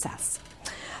success.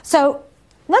 So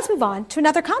let's move on to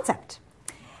another concept.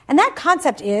 And that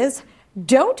concept is,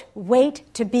 don't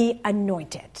wait to be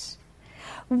anointed.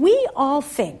 We all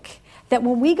think that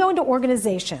when we go into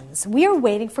organizations, we are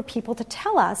waiting for people to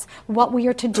tell us what we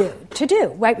are to do,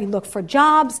 right? We look for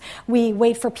jobs, we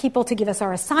wait for people to give us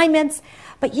our assignments.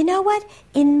 But you know what?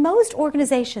 In most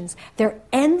organizations, there are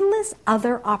endless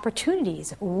other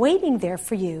opportunities waiting there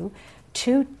for you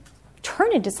to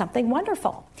turn into something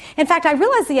wonderful. In fact, I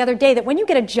realized the other day that when you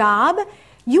get a job,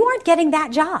 you aren't getting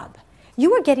that job.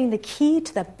 You are getting the key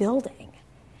to the building.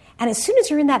 And as soon as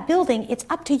you're in that building, it's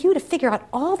up to you to figure out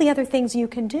all the other things you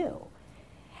can do.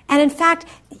 And in fact,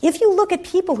 if you look at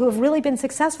people who have really been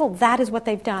successful, that is what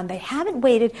they've done. They haven't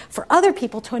waited for other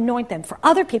people to anoint them, for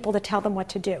other people to tell them what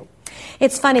to do.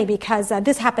 It's funny because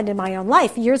this happened in my own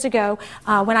life. Years ago,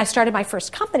 when I started my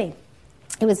first company,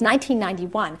 it was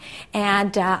 1991,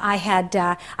 and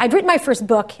I'd written my first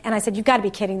book, and I said, you've got to be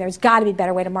kidding, there's got to be a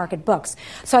better way to market books.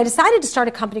 So I decided to start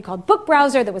a company called Book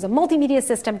Browser that was a multimedia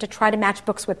system to try to match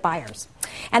books with buyers.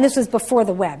 And this was before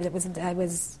the web. It was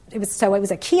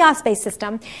a kiosk-based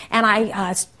system, and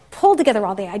I pulled together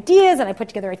all the ideas, and I put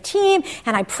together a team,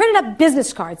 and I printed up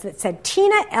business cards that said,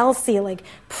 Tina L. Seelig,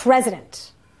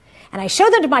 President. And I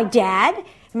showed them to my dad,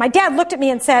 and my dad looked at me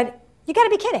and said, you got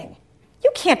to be kidding. You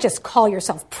can't just call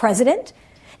yourself president.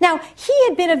 Now, he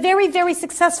had been a very, very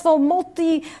successful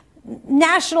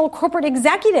multinational corporate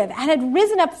executive and had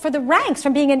risen up for the ranks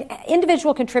from being an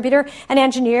individual contributor, an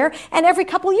engineer, and every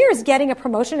couple of years getting a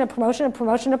promotion, a promotion, a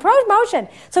promotion, a promotion.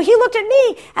 So he looked at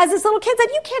me as this little kid and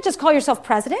said, you can't just call yourself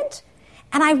president.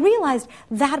 And I realized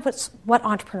that's what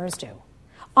entrepreneurs do.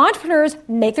 Entrepreneurs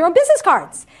make their own business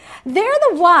cards. They're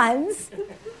the ones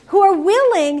who are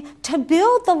willing to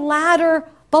build the ladder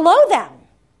below them,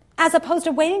 as opposed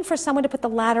to waiting for someone to put the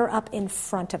ladder up in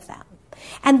front of them.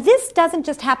 And this doesn't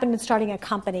just happen in starting a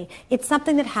company. It's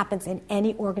something that happens in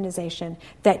any organization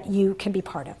that you can be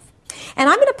part of. And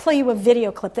I'm going to play you a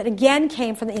video clip that again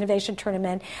came from the Innovation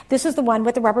Tournament. This is the one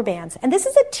with the rubber bands. And this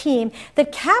is a team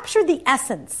that captured the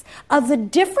essence of the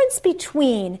difference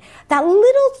between that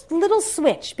little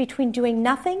switch between doing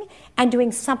nothing and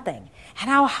doing something. And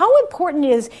how important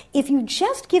it is if you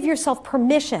just give yourself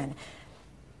permission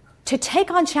to take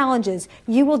on challenges,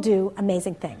 you will do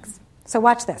amazing things. So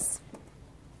watch this.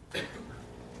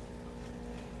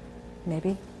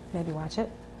 Maybe watch it.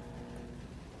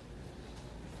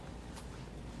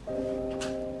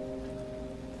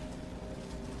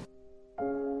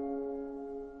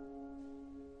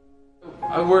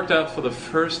 I worked out for the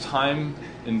first time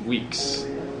in weeks.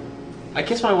 I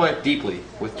kissed my wife deeply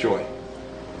with joy.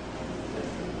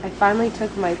 I finally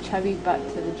took my chubby butt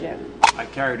to the gym. I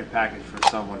carried a package for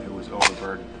someone who was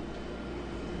overburdened.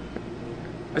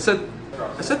 I said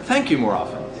thank you more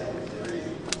often.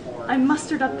 I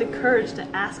mustered up the courage to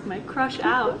ask my crush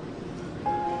out.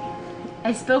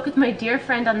 I spoke with my dear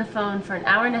friend on the phone for an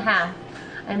hour and a half.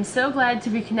 I am so glad to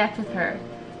reconnect with her.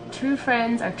 True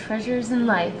friends are treasures in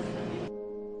life.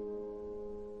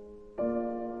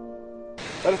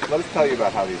 Let us tell you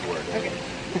about how these work. Okay.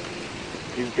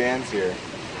 These bands here,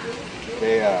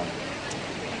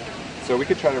 so we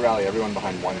could try to rally everyone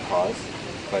behind one cause,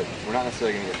 but we're not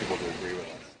necessarily going to get people to agree with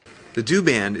us. The Do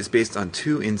Band is based on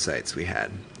two insights we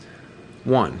had.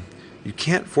 One, you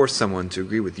can't force someone to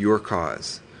agree with your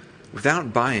cause.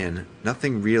 Without buy-in,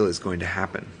 nothing real is going to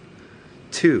happen.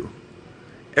 Two,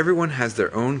 everyone has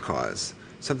their own cause,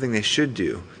 something they should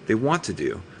do, they want to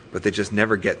do, but they just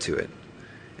never get to it.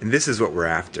 And this is what we're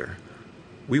after.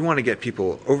 We want to get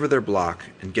people over their block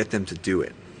and get them to do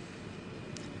it.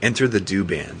 Enter the Do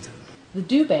Band. The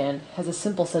Do Band has a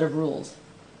simple set of rules.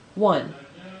 1.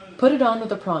 Put it on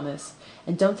with a promise,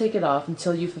 and don't take it off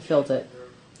until you've fulfilled it.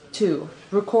 2.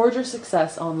 Record your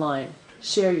success online.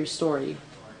 Share your story.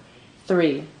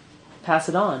 3. Pass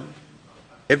it on.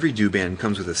 Every Do Band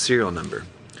comes with a serial number.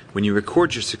 When you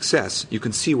record your success, you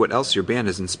can see what else your band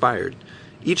has inspired.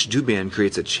 Each Do Band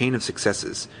creates a chain of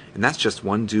successes, and that's just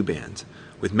one Do Band.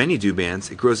 With many Do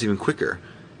Bands, it grows even quicker.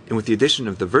 And with the addition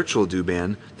of the virtual Do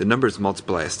Band, the numbers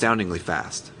multiply astoundingly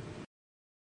fast.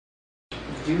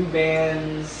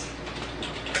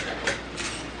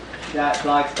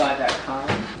 DoBands.blogspot.com.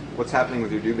 What's happening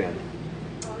with your Do Band?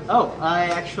 Oh, I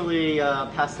actually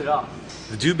passed it off.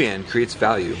 The Do Band creates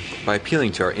value by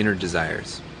appealing to our inner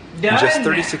desires. In just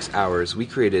 36 hours, we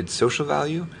created social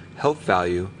value, health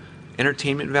value,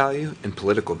 entertainment value, and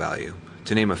political value,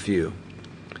 to name a few.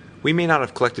 We may not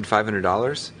have collected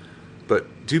 $500,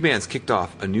 but Do Bands kicked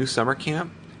off a new summer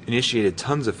camp, initiated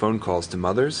tons of phone calls to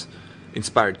mothers,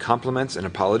 inspired compliments and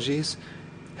apologies,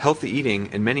 healthy eating,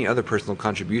 and many other personal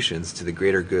contributions to the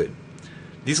greater good.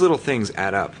 These little things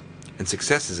add up, and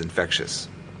success is infectious.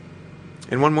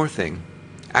 And one more thing.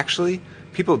 Actually,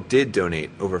 people did donate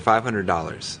over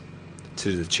 $500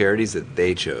 to the charities that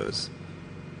they chose.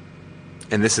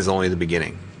 And this is only the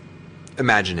beginning.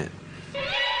 Imagine it.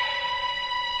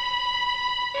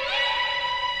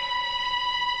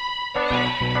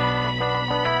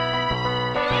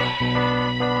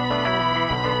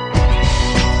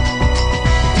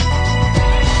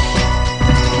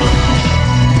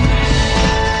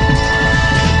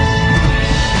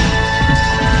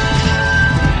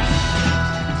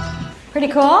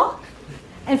 Pretty cool?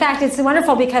 In fact, it's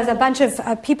wonderful because a bunch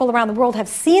of people around the world have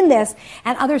seen this,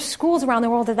 and other schools around the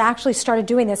world have actually started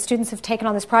doing this. Students have taken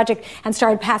on this project and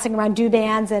started passing around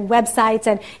do-bands and websites,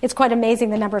 and it's quite amazing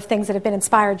the number of things that have been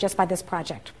inspired just by this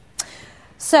project.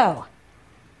 So,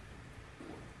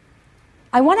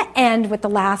 I want to end with the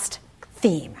last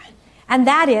theme, and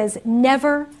that is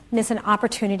never miss an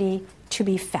opportunity to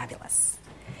be fabulous.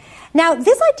 Now,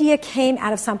 this idea came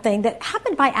out of something that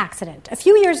happened by accident. A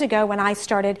few years ago when I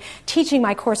started teaching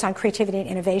my course on creativity and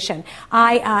innovation,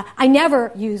 I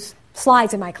never use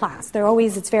slides in my class.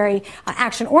 It's very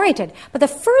action-oriented. But the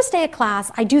first day of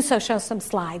class, I do show some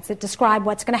slides that describe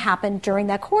what's going to happen during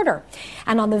that quarter.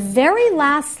 And on the very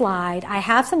last slide, I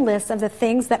have some lists of the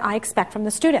things that I expect from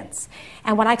the students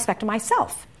and what I expect of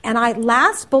myself. And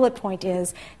last bullet point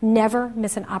is never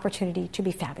miss an opportunity to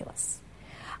be fabulous.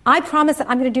 I promise that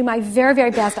I'm going to do my very, very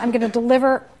best. I'm going to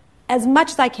deliver as much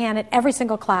as I can at every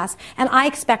single class, and I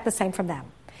expect the same from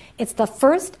them. It's the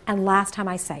first and last time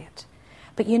I say it.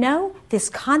 But you know, this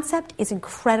concept is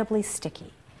incredibly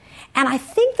sticky. And I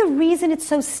think the reason it's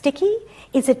so sticky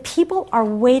is that people are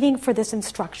waiting for this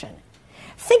instruction.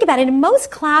 Think about it. In most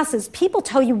classes, people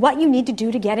tell you what you need to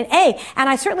do to get an A. And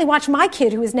I certainly watch my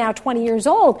kid, who is now 20 years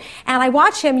old, and I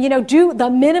watch him, do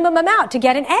the minimum amount to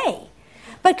get an A.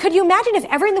 But could you imagine if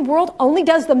everyone in the world only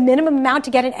does the minimum amount to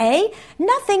get an A?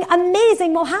 Nothing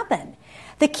amazing will happen.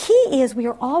 The key is we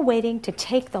are all waiting to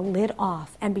take the lid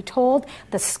off and be told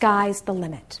the sky's the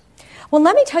limit. Well,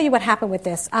 let me tell you what happened with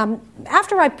this.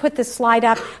 After I put this slide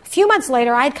up, a few months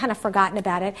later, I had kind of forgotten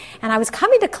about it, and I was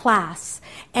coming to class,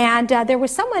 and there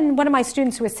was one of my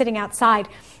students who was sitting outside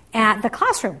at the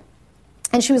classroom.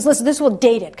 And she was listening, this will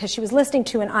date it, because she was listening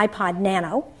to an iPod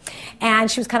Nano,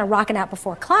 and she was kind of rocking out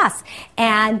before class.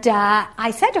 And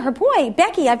I said to her, boy,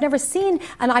 Becky, I've never seen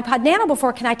an iPod Nano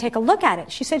before. Can I take a look at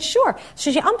it? She said, sure.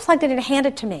 So she unplugged it and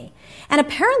handed it to me. And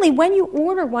apparently, when you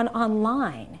order one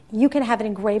online, you can have it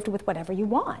engraved with whatever you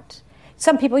want.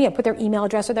 Some people, put their email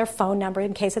address or their phone number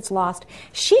in case it's lost.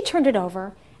 She turned it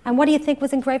over, and what do you think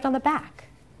was engraved on the back?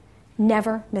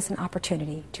 Never miss an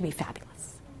opportunity to be fabulous.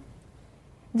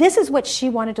 This is what she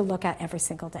wanted to look at every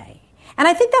single day. And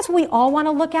I think that's what we all want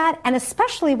to look at, and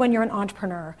especially when you're an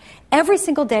entrepreneur. Every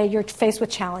single day you're faced with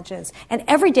challenges, and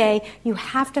every day you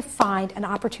have to find an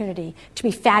opportunity to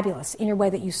be fabulous in your way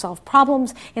that you solve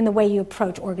problems, in the way you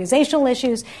approach organizational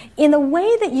issues, in the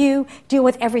way that you deal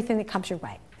with everything that comes your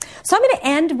way. So I'm going to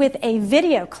end with a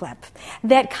video clip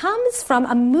that comes from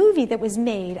a movie that was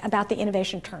made about the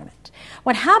Innovation Tournament.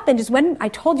 What happened is, when I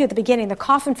told you at the beginning, the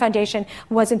Kauffman Foundation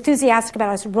was enthusiastic about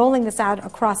us rolling this out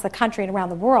across the country and around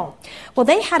the world. Well,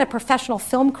 they had a professional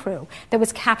film crew that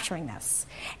was capturing this.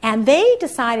 And they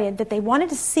decided that they wanted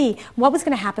to see what was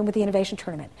going to happen with the Innovation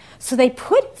Tournament. So they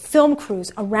put film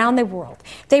crews around the world.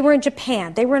 They were in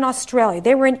Japan, they were in Australia,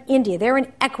 they were in India, they were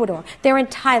in Ecuador, they were in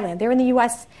Thailand, they were in the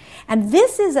US. And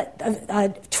this is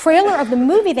a trailer of the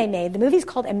movie they made. The movie's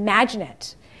called Imagine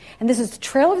It. And this is the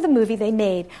trailer of the movie they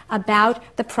made about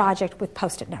the project with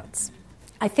Post-it notes.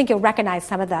 I think you'll recognize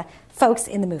some of the folks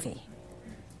in the movie.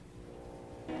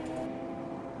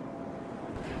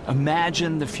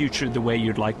 Imagine the future the way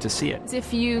you'd like to see it.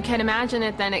 If you can imagine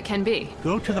it, then it can be.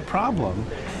 Go to the problem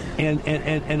and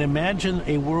imagine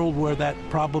a world where that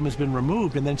problem has been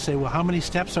removed, and then say, well, how many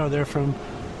steps are there from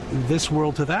this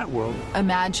world to that world?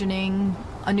 Imagining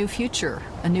a new future,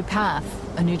 a new path,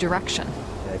 a new direction.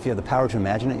 If you have the power to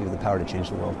imagine it, you have the power to change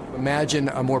the world. Imagine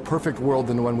a more perfect world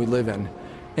than the one we live in,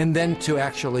 and then to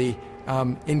actually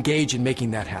engage in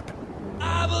making that happen.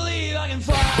 I believe I can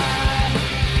fly. I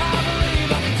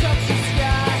believe I can touch the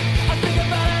sky. I think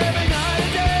about it every night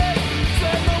and day.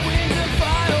 Spread my wings and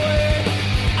fly away.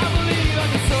 I believe I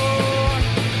can soar.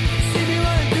 See me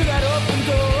running through that open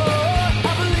door.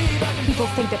 I believe I can. People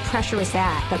think that pressure is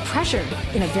that, but pressure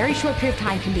in a very short period of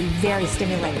time can be very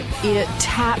stimulating. It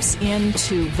taps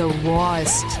into the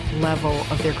rawest level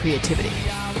of their creativity.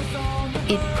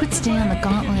 It puts down the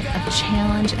gauntlet of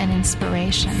challenge and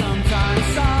inspiration. Sometimes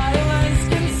silence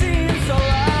can seem so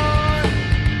loud.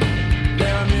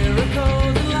 There are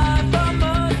miracles in life I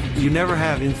must. You never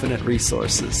have infinite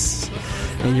resources.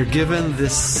 And you're given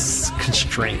this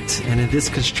constraint. And in this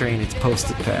constraint, it's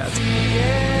posted pads.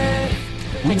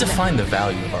 We define the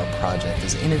value of our project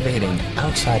as innovating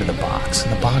outside of the box.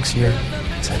 And the box here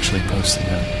is actually Post-it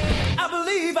note. I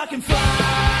believe I can fly.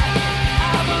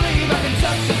 I believe I can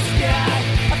touch the sky.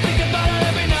 I think about it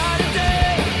every night and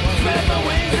day. Spread my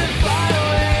wings and fly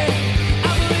away.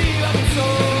 I believe I can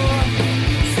soar.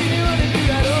 See me running through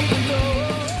that open door.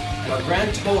 Our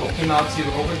grand total came out to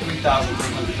over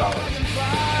 $3,300.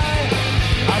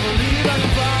 I believe I can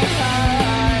fly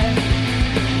high.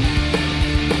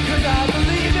 'Cause I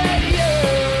believe in you.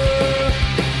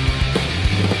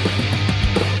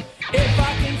 If I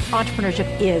can. Entrepreneurship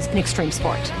is an extreme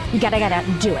sport. You gotta get out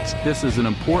and do it. This is an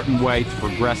important way to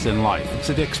progress in life. It's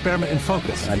an experiment in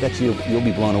focus. I bet you'll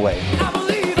be blown away. I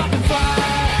believe I can fly.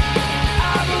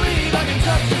 I believe I can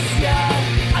touch the sky.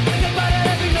 I think about it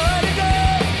every night and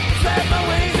day. Spread my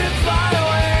wings and fly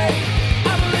away.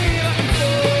 I believe I can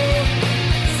soar.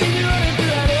 See me running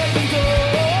through that open door.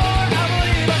 I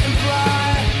believe I can fly.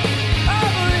 I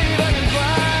believe I can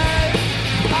fly.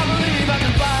 I believe I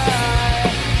can fly.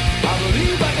 I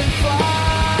believe I can fly.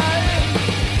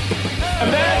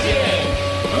 Imagine it.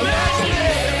 Imagine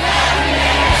it.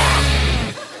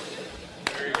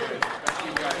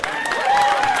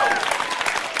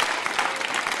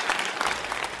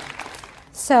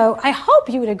 So I hope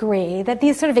you would agree that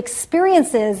these sort of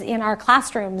experiences in our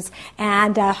classrooms,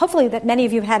 and hopefully that many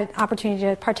of you have had an opportunity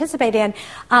to participate in,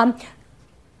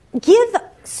 give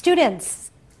students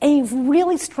a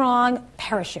really strong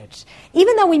parachute.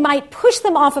 Even though we might push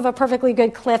them off of a perfectly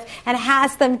good cliff and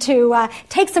ask them to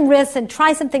take some risks and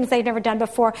try some things they've never done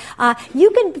before, you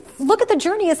can look at the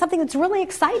journey as something that's really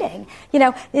exciting. You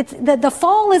know, it's the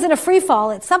fall isn't a free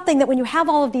fall. It's something that when you have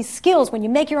all of these skills, when you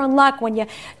make your own luck, when you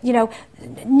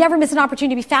never miss an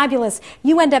opportunity to be fabulous,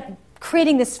 you end up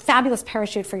creating this fabulous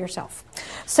parachute for yourself.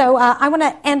 So I want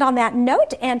to end on that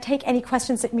note and take any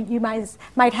questions that you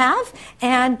might have.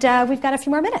 And we've got a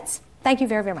few more minutes. Thank you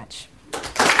very, very much.